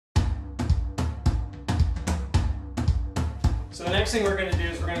So the next thing we're going to do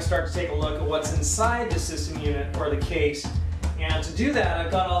is we're going to start to take a look at what's inside the system unit or the case. And to do that,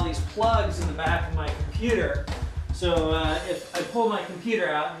 I've got all these plugs in the back of my computer. So if I pull my computer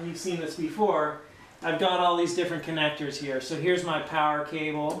out, and you've seen this before, I've got all these different connectors here. So here's my power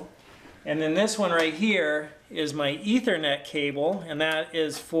cable. And then this one right here is my Ethernet cable, and that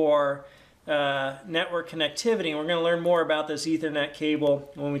is for network connectivity. And we're going to learn more about this Ethernet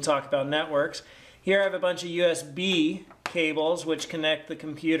cable when we talk about networks. Here I have a bunch of USB cables which connect the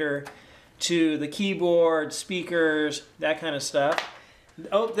computer to the keyboard, speakers, that kind of stuff.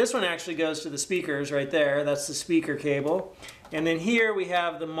 Oh, this one actually goes to the speakers right there. That's the speaker cable. And then here we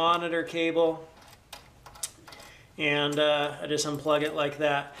have the monitor cable. And I just unplug it like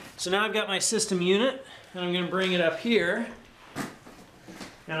that. So now I've got my system unit, and I'm going to bring it up here.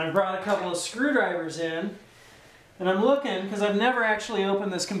 And I brought a couple of screwdrivers in. And I'm looking, because I've never actually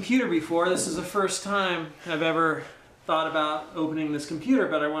opened this computer before. This is the first time I've ever thought about opening this computer,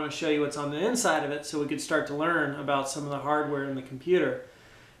 but I want to show you what's on the inside of it so we could start to learn about some of the hardware in the computer.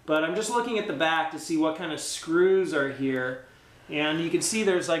 But I'm just looking at the back to see what kind of screws are here. And you can see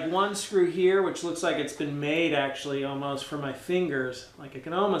there's like one screw here which looks like it's been made actually almost for my fingers. Like I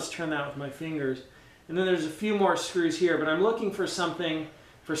can almost turn that with my fingers. And then there's a few more screws here, but I'm looking for something,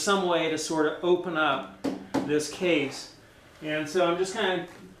 for some way to sort of open up this case. And so I'm just kind of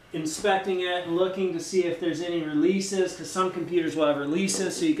inspecting it and looking to see if there's any releases, because some computers will have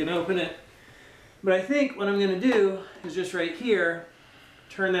releases so you can open it. But I think what I'm going to do is just right here,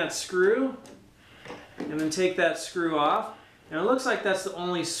 turn that screw and then take that screw off. And it looks like that's the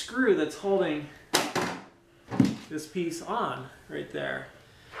only screw that's holding this piece on right there.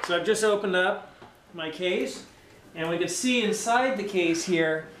 So I've just opened up my case, and we can see inside the case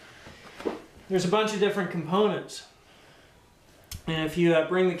here there's a bunch of different components. And if you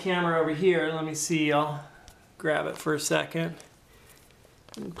bring the camera over here, let me see, I'll grab it for a second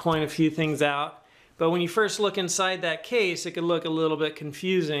and point a few things out. But when you first look inside that case, it could look a little bit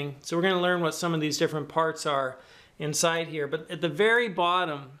confusing. So we're going to learn what some of these different parts are inside here. But at the very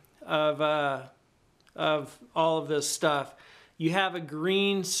bottom of all of this stuff, you have a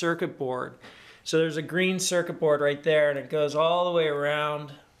green circuit board. So there's a green circuit board right there, and it goes all the way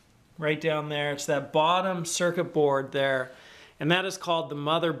around right down there. It's that bottom circuit board there. And that is called the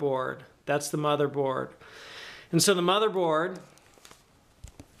motherboard. That's the motherboard. And so the motherboard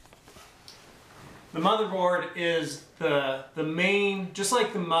is the main, just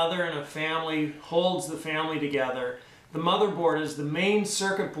like the mother in a family holds the family together, the motherboard is the main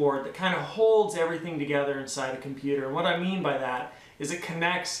circuit board that kind of holds everything together inside a computer. And what I mean by that is it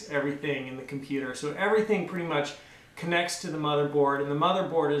connects everything in the computer. So everything pretty much connects to the motherboard, and the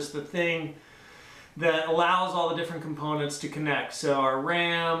motherboard is the thing that allows all the different components to connect. So our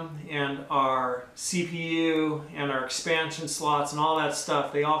RAM and our CPU and our expansion slots and all that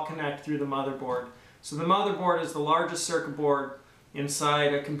stuff, they all connect through the motherboard. So the motherboard is the largest circuit board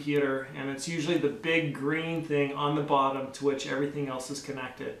inside a computer, and it's usually the big green thing on the bottom to which everything else is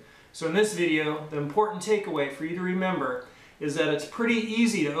connected. So in this video, the important takeaway for you to remember is that it's pretty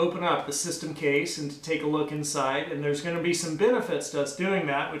easy to open up the system case and to take a look inside, and there's going to be some benefits to us doing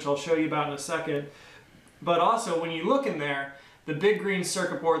that, which I'll show you about in a second. But also, when you look in there, the big green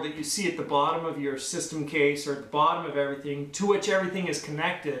circuit board that you see at the bottom of your system case, or at the bottom of everything, to which everything is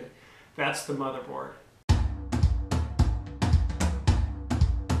connected, that's the motherboard.